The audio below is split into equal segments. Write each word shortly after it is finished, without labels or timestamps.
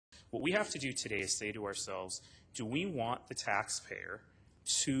What we have to do today is say to ourselves, do we want the taxpayer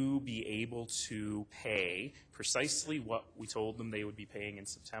to be able to pay precisely what we told them they would be paying in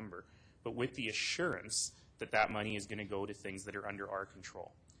September, but with the assurance that that money is going to go to things that are under our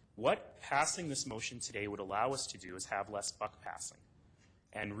control? What passing this motion today would allow us to do is have less buck passing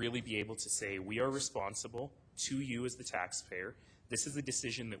and really be able to say we are responsible to you as the taxpayer. This is a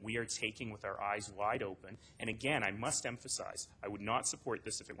decision that we are taking with our eyes wide open. And again, I must emphasize, I would not support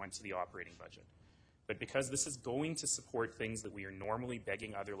this if it went to the operating budget. But because this is going to support things that we are normally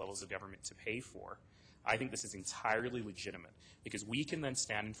begging other levels of government to pay for, I think this is entirely legitimate, because we can then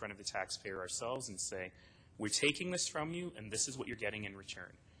stand in front of the taxpayer ourselves and say, we're taking this from you and this is what you're getting in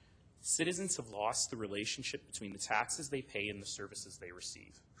return. Citizens have lost the relationship between the taxes they pay and the services they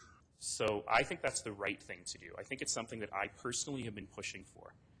receive. So I think that's the right thing to do. I think it's something that I personally have been pushing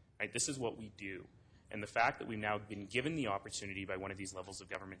for. Right? This is what we do. And the fact that we've now been given the opportunity by one of these levels of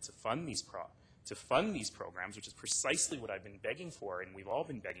government to fund these programs, which is precisely what I've been begging for and we've all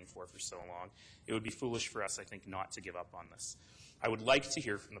been begging for so long, it would be foolish for us, I think, not to give up on this. I would like to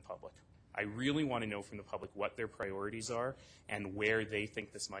hear from the public. I really want to know from the public what their priorities are and where they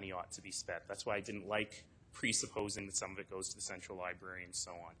think this money ought to be spent. That's why I didn't like presupposing that some of it goes to the Central Library and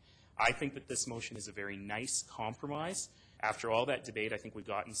so on. I think that this motion is a very nice compromise. After all that debate, I think we've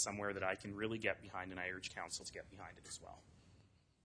gotten somewhere that I can really get behind, and I urge Council to get behind it as well.